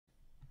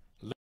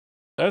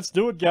Let's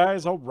do it,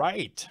 guys. All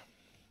right.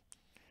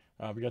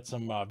 We got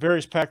some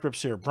various pack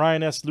rips here.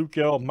 Bryan S., Luke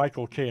L.,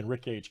 Michael K., and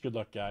Rick H. Good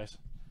luck, guys.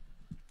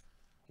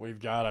 We've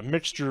got a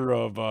mixture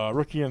of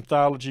Rookie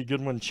Anthology,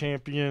 Goodwin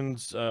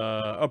Champions,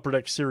 Upper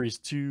Deck Series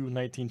 2,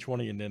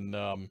 1920, and then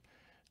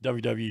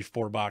WWE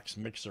 4-box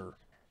mixer.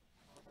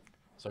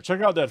 So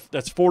check out that.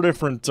 That's 4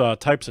 different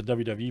types of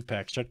WWE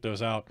packs. Check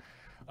those out.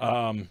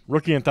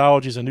 Rookie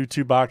Anthology is a new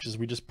 2 boxes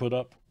we just put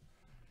up.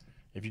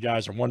 If you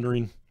guys are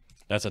wondering,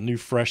 that's a new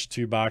fresh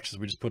 2 boxes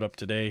we just put up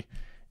today.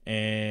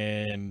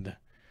 And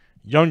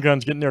Young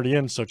Gun's getting near the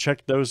end, so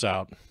check those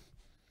out.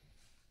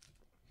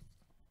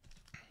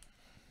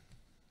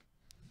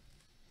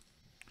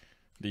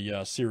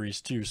 The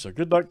Series 2. So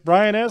good luck,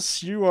 Bryan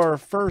S. You are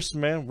first,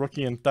 man.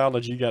 Rookie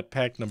Anthology, you got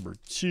pack number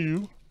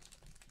 2.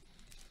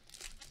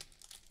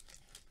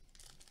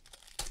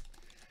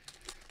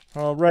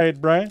 All right,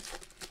 Bryan.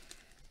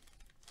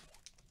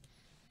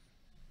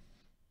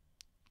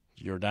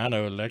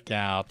 Giordano, look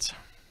out.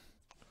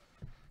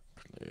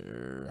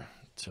 Clear,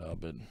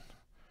 Tubbin.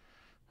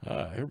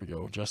 Here we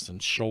go. Justin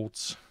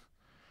Schultz.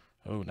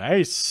 Oh,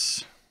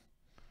 nice.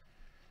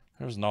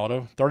 There's an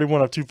auto.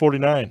 31 of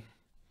 249.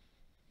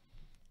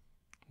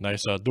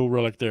 Nice dual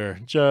relic there.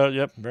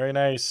 Yep, very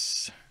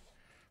nice.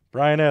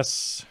 Bryan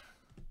S.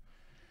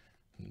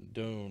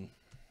 Doan.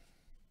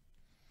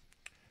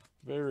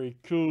 Very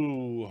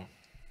cool.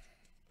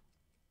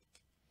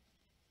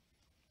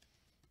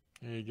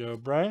 There you go,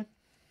 Bryan.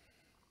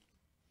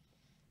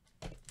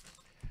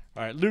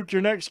 All right, Luke,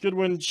 you're next.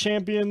 Goodwin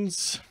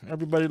Champions.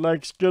 Everybody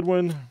likes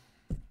Goodwin.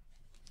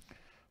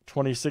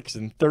 26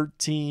 and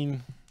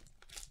 13.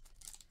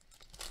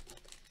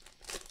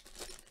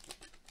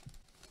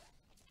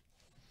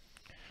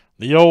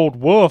 The old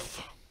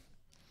wolf.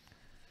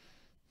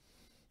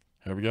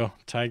 There we go.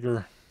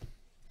 Tiger.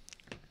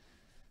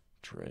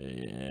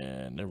 Trey.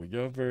 And there we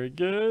go. Very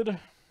good.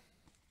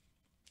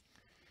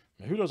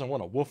 Man, who doesn't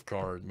want a wolf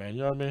card, man?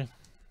 You know what I mean?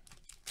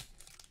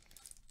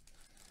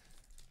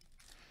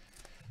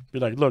 Be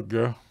like, look,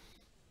 girl.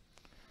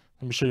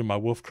 Let me show you my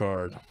wolf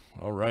card.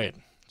 All right.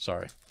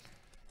 Sorry.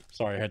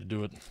 Sorry, I had to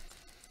do it.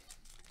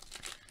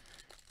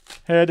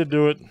 Had to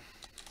do it.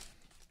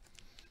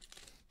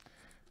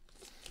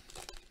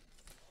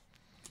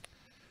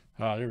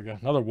 Ah, there we go.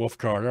 Another wolf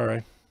card. All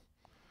right.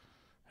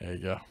 There you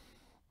go.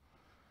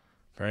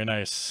 Very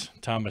nice.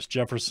 Thomas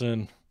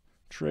Jefferson,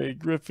 Trey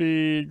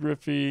Griffey,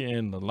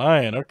 and the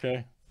Lion.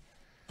 Okay.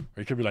 Or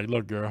you could be like,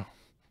 look, girl.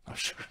 Oh,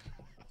 sure.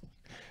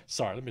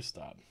 Sorry, let me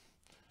stop.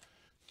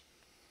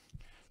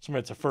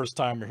 Somebody, it's a first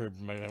timer here.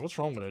 Man, what's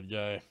wrong with that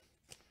guy?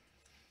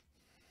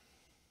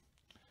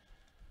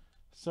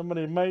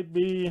 Somebody might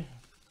be.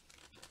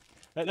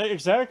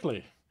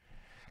 Exactly.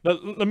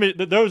 Let me.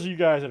 Those of you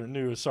guys that are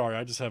new, sorry,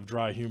 I just have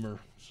dry humor,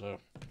 so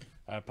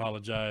I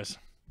apologize.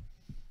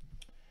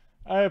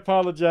 I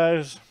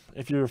apologize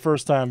if you're a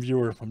first-time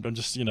viewer. I'm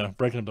just,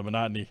 breaking up the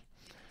monotony.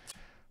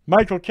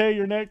 Michael K.,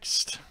 you're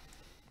next.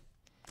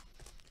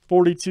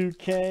 42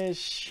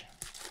 cash.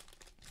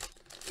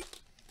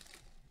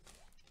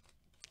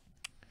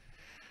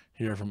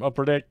 Here from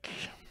Upper Deck.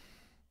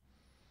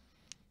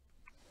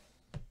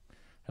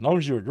 As long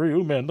as you agree.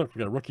 Oh, man, look, we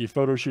got a rookie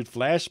photo shoot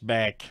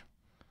flashback.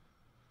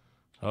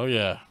 Oh,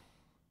 yeah.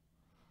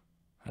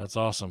 That's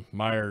awesome.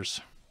 Myers.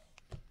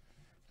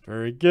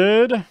 Very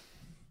good.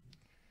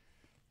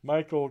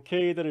 Michael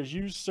K., that is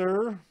you,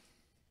 sir.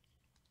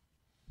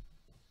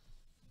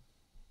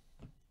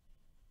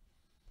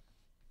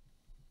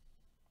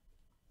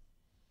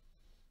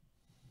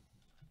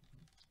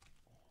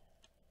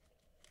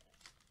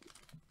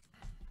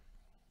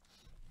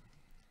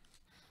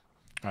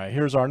 All right,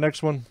 here's our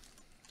next one.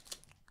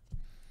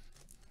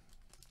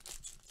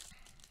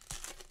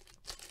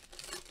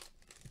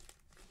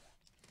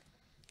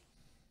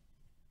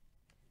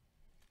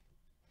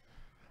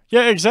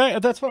 Yeah, exactly.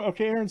 That's what.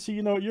 Okay, Aaron. See,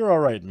 you're all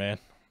right, man.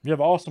 You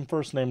have an awesome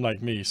first name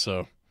like me,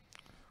 so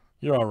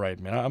you're all right,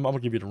 man. I'm gonna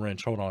give you the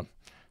wrench. Hold on,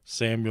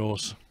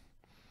 Samuels.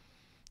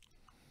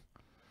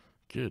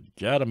 Good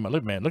God,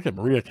 look, man. Look at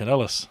Maria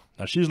Kanellis.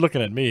 Now she's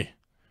looking at me.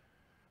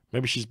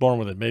 Maybe she's born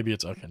with it. Maybe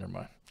it's okay. Never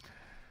mind.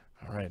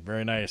 All right,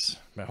 very nice,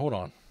 man. Hold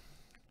on.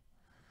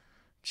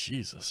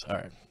 Jesus. All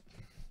right.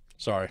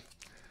 Sorry.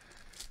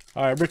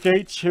 All right, Rick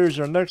H. Here's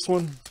your next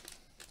one.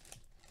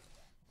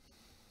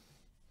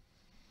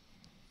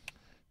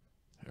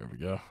 There we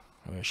go.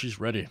 Okay, she's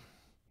ready.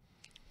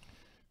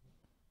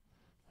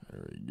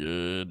 Very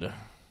good.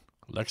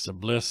 Alexa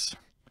Bliss.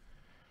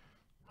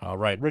 All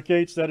right, Rick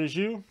H., that is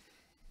you.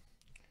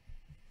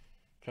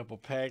 Couple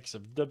packs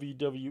of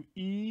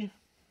WWE.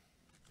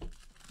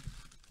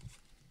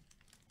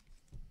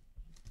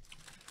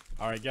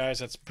 All right, guys,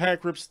 that's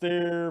pack rips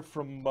there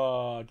from,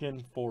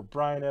 again, for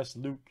Bryan S.,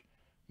 Luke,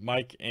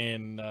 Mike,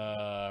 and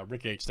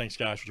Rick H. Thanks,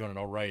 guys, for joining.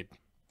 All right.